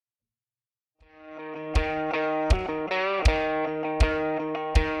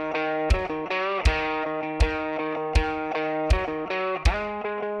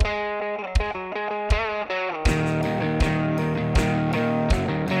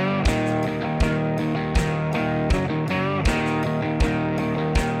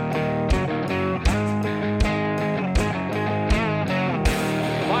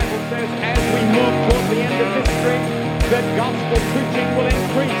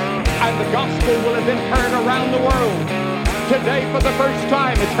gospel will have been heard around the world. Today, for the first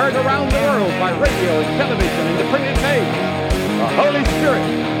time, it's heard around the world by radio and television and the printed page. The Holy Spirit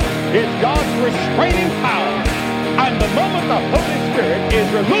is God's restraining power. And the moment the Holy Spirit is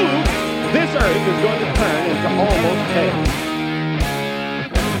removed, this earth is going to turn into almost hell.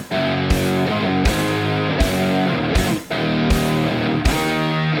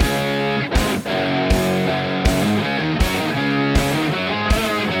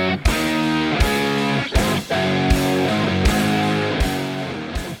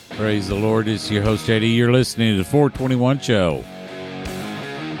 Praise the Lord. It's your host, JD. You're listening to the 421 Show.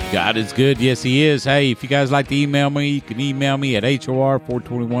 God is good. Yes, He is. Hey, if you guys like to email me, you can email me at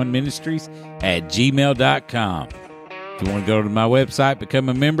hor421ministries@gmail.com. If you want to go to my website, become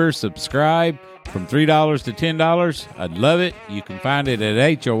a member, subscribe from $3 to $10, I'd love it. You can find it at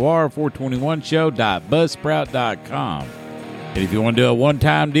hor421show.buzzsprout.com. And if you want to do a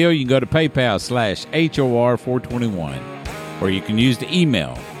one-time deal, you can go to PayPal/HOR421, or you can use the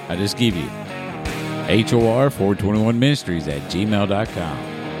email I just give you, HOR421ministries@gmail.com.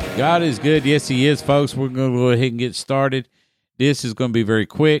 God is good. Yes, He is, folks. We're going to go ahead and get started. This is going to be very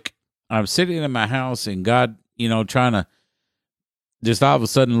quick. I'm sitting in my house, and God, trying to, just all of a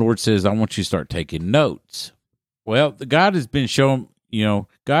sudden, the Lord says, I want you to start taking notes. Well, God has been showing me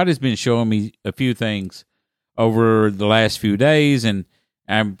a few things over the last few days, and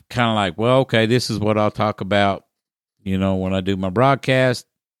I'm kind of like, well, okay, this is what I'll talk about, when I do my broadcast.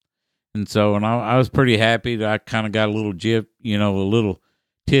 And so, I was pretty happy that I kind of got a little a little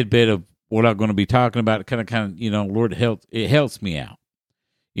tidbit of what I'm going to be talking about. It kind of, Lord, it helps me out,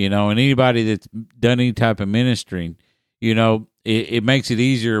 and anybody that's done any type of ministering, it makes it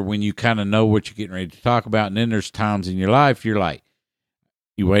easier when you kind of know what you're getting ready to talk about. And then there's times in your life you're like,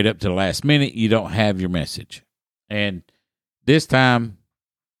 you wait up to the last minute, you don't have your message. And this time,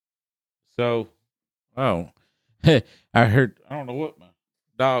 I heard, I don't know what my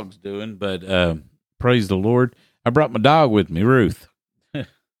dog's doing, but praise the Lord. I brought my dog with me, Ruth.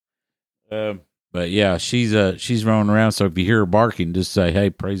 But yeah, she's running around. So if you hear her barking, just say,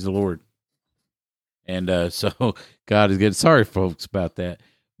 "Hey, praise the Lord." And so God is good. Sorry, folks, about that.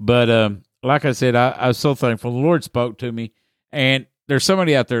 But like I said, I was so thankful. The Lord spoke to me, and there's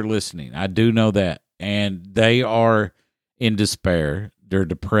somebody out there listening. I do know that, and they are in despair. They're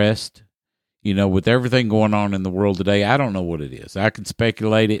depressed. With everything going on in the world today, I don't know what it is. I can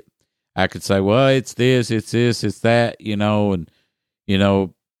speculate it. I could say, well, it's this, it's that, and,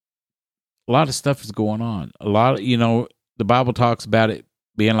 a lot of stuff is going on. A lot of, the Bible talks about it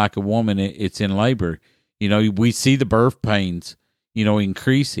being like a woman, it's in labor. We see the birth pains,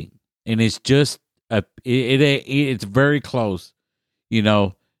 increasing, and it's just, it's very close,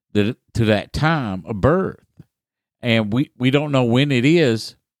 to that time of birth. And we don't know when it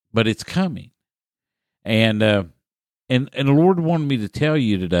is, but it's coming. And the Lord wanted me to tell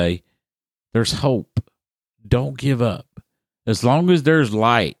you today, there's hope. Don't give up. As long as there's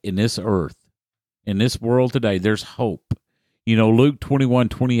light in this earth, in this world today, there's hope. Luke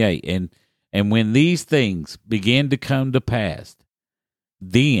 21:28, and when these things begin to come to pass,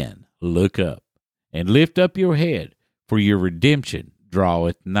 then look up and lift up your head, for your redemption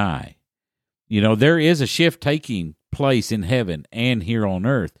draweth nigh. There is a shift taking place in heaven and here on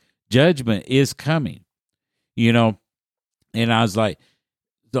earth. Judgment is coming, and I was like,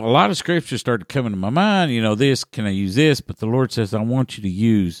 a lot of scriptures started coming to my mind, this, can I use this? But the Lord says, I want you to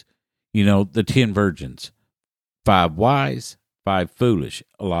use, the 10 virgins, 5 wise, 5 foolish.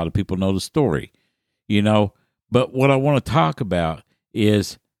 A lot of people know the story, but what I want to talk about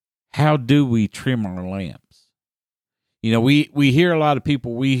is, how do we trim our lamps? We hear a lot of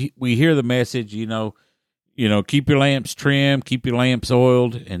people, we hear the message, keep your lamps trimmed, keep your lamps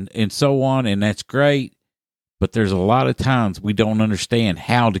oiled, and so on, and that's great. But there's a lot of times we don't understand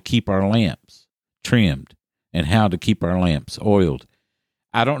how to keep our lamps trimmed and how to keep our lamps oiled.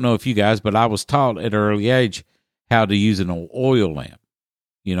 I don't know if you guys, but I was taught at an early age how to use an oil lamp.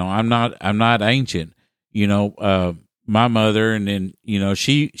 I'm not ancient. My mother, and then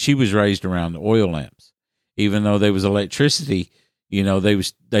she was raised around the oil lamps, even though there was electricity.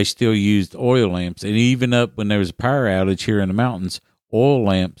 They still used oil lamps, and even up when there was a power outage here in the mountains, oil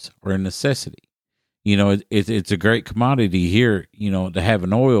lamps are a necessity. It's a great commodity here, to have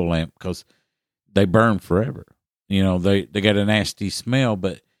an oil lamp, because they burn forever. They got a nasty smell,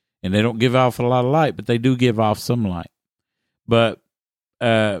 and they don't give off a lot of light, but they do give off some light. But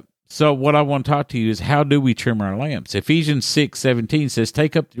so what I want to talk to you is, how do we trim our lamps? Ephesians 6:17 says,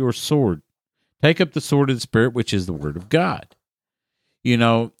 take up the sword of the Spirit, which is the word of God.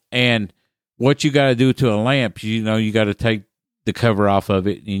 And what you got to do to a lamp, you got to take the cover off of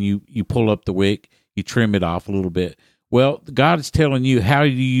it, and you pull up the wick, you trim it off a little bit. Well, God is telling you, how do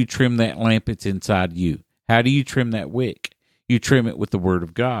you trim that lamp that's inside you? How do you trim that wick? You trim it with the Word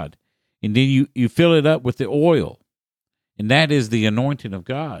of God. And then you fill it up with the oil. And that is the anointing of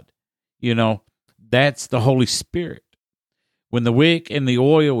God. That's the Holy Spirit. When the wick and the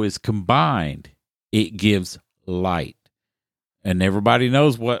oil is combined, it gives light. And everybody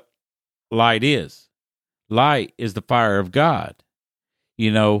knows what light is. Light is the fire of God.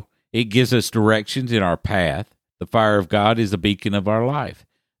 It gives us directions in our path. The fire of God is the beacon of our life.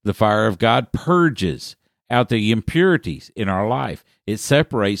 The fire of God purges out the impurities in our life. It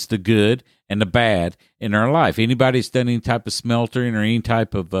separates the good and the bad in our life. Anybody that's done any type of smelting or any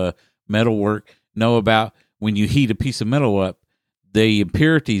type of metal work know about when you heat a piece of metal up, the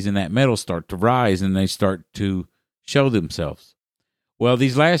impurities in that metal start to rise and they start to show themselves. Well,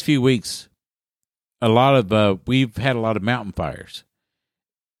 these last few weeks, we've had a lot of mountain fires.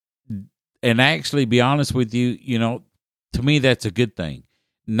 And actually, be honest with you, to me, that's a good thing.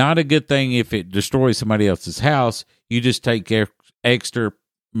 Not a good thing if it destroys somebody else's house. You just take extra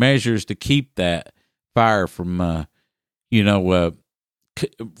measures to keep that fire from,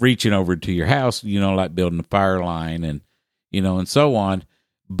 reaching over to your house, like building a fire line and so on.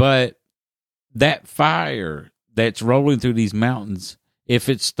 But that fire that's rolling through these mountains, if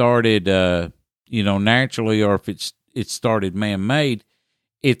it started, naturally, or if it started man-made,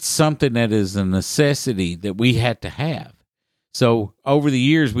 it's something that is a necessity that we had to have. So over the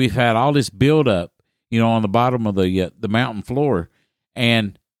years, we've had all this buildup, on the bottom of the mountain floor,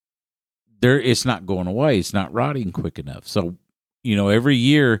 and it's not going away. It's not rotting quick enough. So, every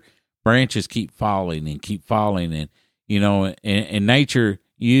year branches keep falling, and in nature,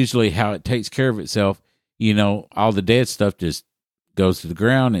 usually how it takes care of itself, all the dead stuff just goes to the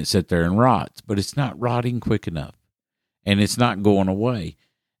ground and it sits there and rots, but it's not rotting quick enough, and it's not going away.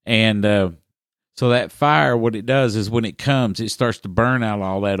 And so that fire, what it does is when it comes, it starts to burn out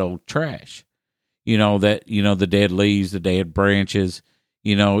all that old trash, the dead leaves, the dead branches,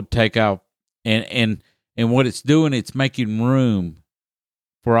 take out, and what it's doing, it's making room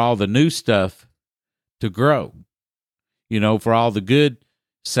for all the new stuff to grow, for all the good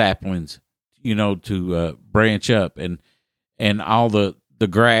saplings, to branch up, and all the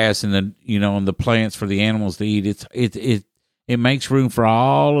grass and and the plants for the animals to eat. It makes room for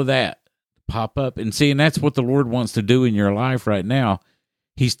all of that to pop up. And that's what the Lord wants to do in your life right now.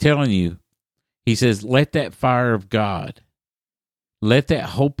 He's telling you, he says, let that fire of God, let that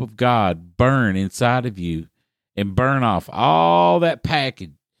hope of God burn inside of you and burn off all that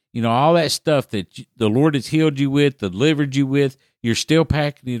package, all that stuff that the Lord has healed you with, delivered you with. You're still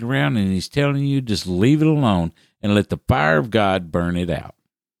packing it around, and he's telling you, just leave it alone and let the fire of God burn it out.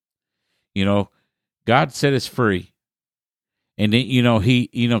 God set us free. And then,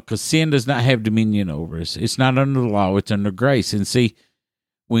 because sin does not have dominion over us. It's not under the law, it's under grace. And see,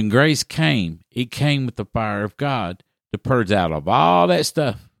 when grace came, it came with the fire of God to purge out of all that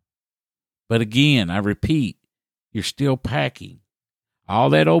stuff. But again, I repeat, you're still packing all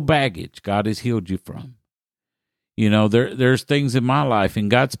that old baggage God has healed you from. There's things in my life, and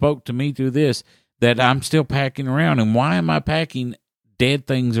God spoke to me through this, that I'm still packing around. And why am I packing dead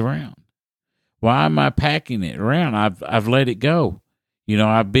things around? Why am I packing it around? I've let it go.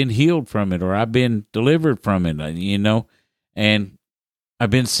 I've been healed from it, or I've been delivered from it, and I've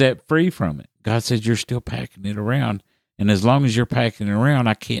been set free from it. God says, you're still packing it around. And as long as you're packing it around,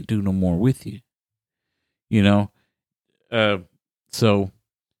 I can't do no more with you. So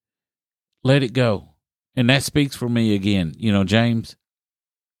let it go. And that speaks for me again. James,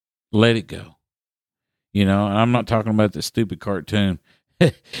 let it go. I'm not talking about the stupid cartoon.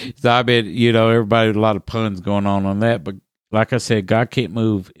 So I bet, everybody, a lot of puns going on that. But like I said, God can't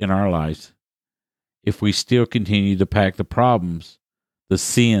move in our lives if we still continue to pack the problems, the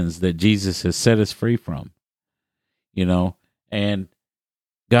sins that Jesus has set us free from, and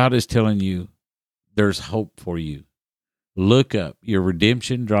God is telling you there's hope for you. Look up, your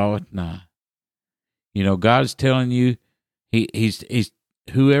redemption draweth nigh. God's telling you, he's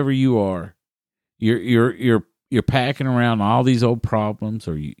whoever you are, you're packing around all these old problems,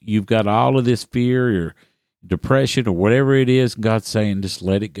 or you've got all of this fear or depression or whatever it is. God's saying, just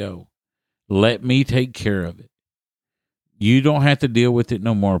let it go. Let me take care of it. You don't have to deal with it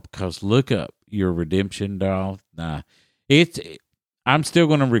no more, because look up, your redemption draweth nigh. I'm still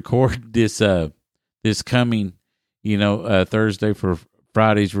going to record this coming, Thursday for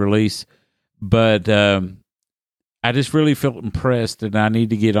Friday's release, but I just really felt impressed that I need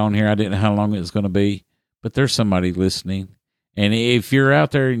to get on here. I didn't know how long it was going to be. But there's somebody listening. And if you're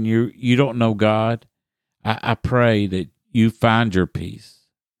out there and you don't know God, I pray that you find your peace.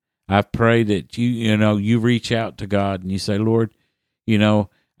 I pray that you reach out to God and you say, Lord,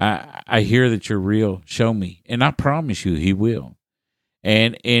 I hear that you're real. Show me. And I promise you, he will.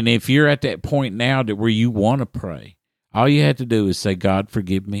 And if you're at that point now where you want to pray, all you have to do is say, God,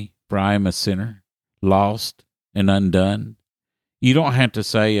 forgive me, for I am a sinner, lost and undone. You don't have to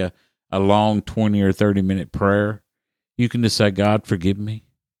say a long 20 or 30-minute prayer. You can just say, God, forgive me.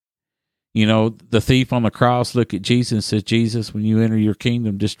 The thief on the cross looked at Jesus and said, Jesus, when you enter your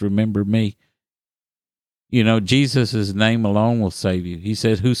kingdom, just remember me. Jesus' name alone will save you. He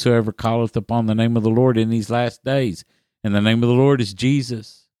said, whosoever calleth upon the name of the Lord in these last days, and the name of the Lord is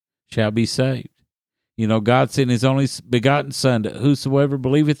Jesus, shall be saved. God sent his only begotten Son, that whosoever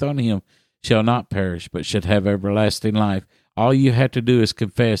believeth on him shall not perish, but should have everlasting life. All you have to do is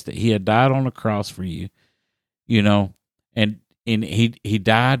confess that he had died on the cross for you, and he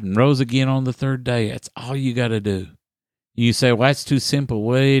died and rose again on the third day. That's all you got to do. You say, well, that's too simple.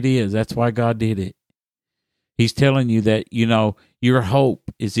 Well, it is. That's why God did it. He's telling you that, your hope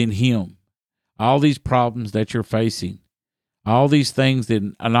is in him. All these problems that you're facing, all these things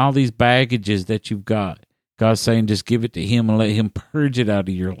and all these baggages that you've got, God's saying just give it to him and let him purge it out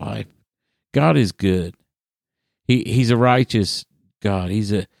of your life. God is good. He's a righteous God.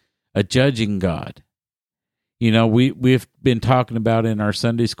 He's a judging God. We've been talking about in our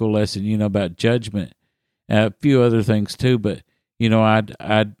Sunday school lesson, about judgment, a few other things too. But,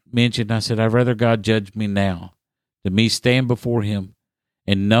 I'd mentioned, I said, I'd rather God judge me now than me stand before him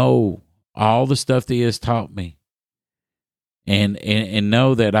and know all the stuff that he has taught me and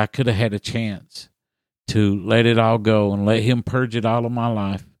know that I could have had a chance to let it all go and let him purge it all of my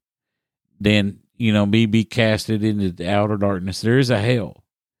life than, me be casted into the outer darkness. There is a hell,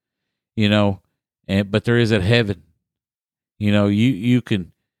 but there is a heaven. You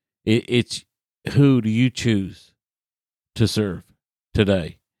can, it's who do you choose to serve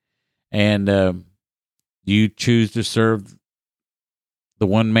today? And do you choose to serve the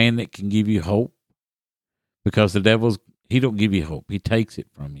one man that can give you hope? Because the he don't give you hope. He takes it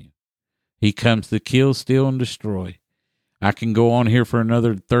from you. He comes to kill, steal, and destroy. I can go on here for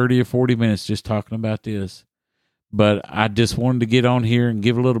another 30 or 40 minutes just talking about this. But I just wanted to get on here and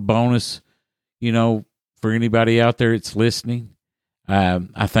give a little bonus, for anybody out there that's listening.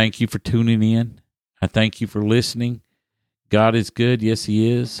 I thank you for tuning in. I thank you for listening. God is good. Yes,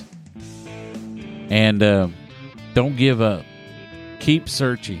 he is. And don't give up. Keep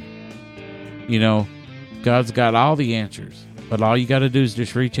searching. God's got all the answers. But all you got to do is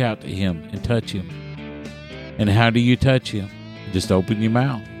just reach out to him and touch him. And how do you touch him? Just open your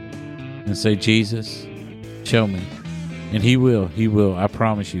mouth and say, Jesus, show me. And he will. He will. I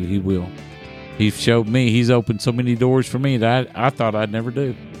promise you, he will. He's showed me. He's opened so many doors for me that I thought I'd never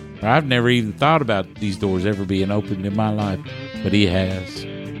do. I've never even thought about these doors ever being opened in my life. But he has.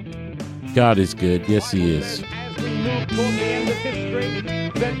 God is good. Yes, he is.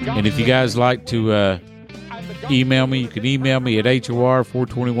 And if you guys like to email me, you can email me at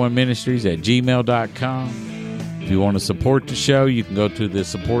hor421ministries@gmail.com. If you want to support the show, you can go to the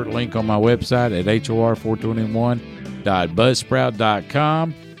support link on my website at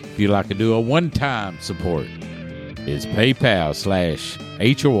hor421.buzzsprout.com. If you'd like to do a one-time support, it's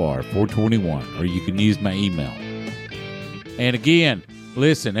PayPal/HOR421, or you can use my email. And again,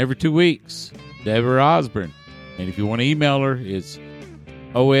 listen, every 2 weeks, Deborah Osborne. And if you want to email her, it's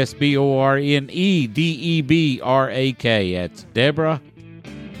OSBORNEDEBRAK. That's Deborah,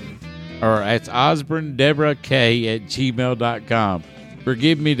 or that's Osborne Deborah K@gmail.com.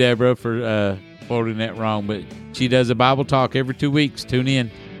 Forgive me, Deborah, for quoting that wrong, but she does a Bible talk every 2 weeks. Tune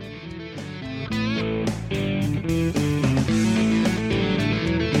in.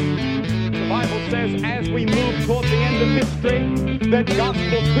 The Bible says as we move toward the end of history, that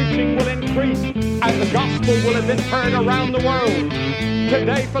gospel preaching will increase and the gospel will have been heard around the world.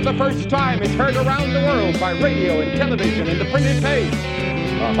 Today, for the first time, it's heard around the world by radio and television and the printed page.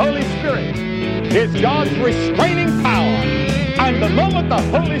 The Holy Spirit is God's restraining power. And the moment the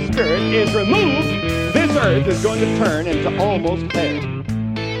Holy Spirit is removed, this earth is going to turn into almost hell.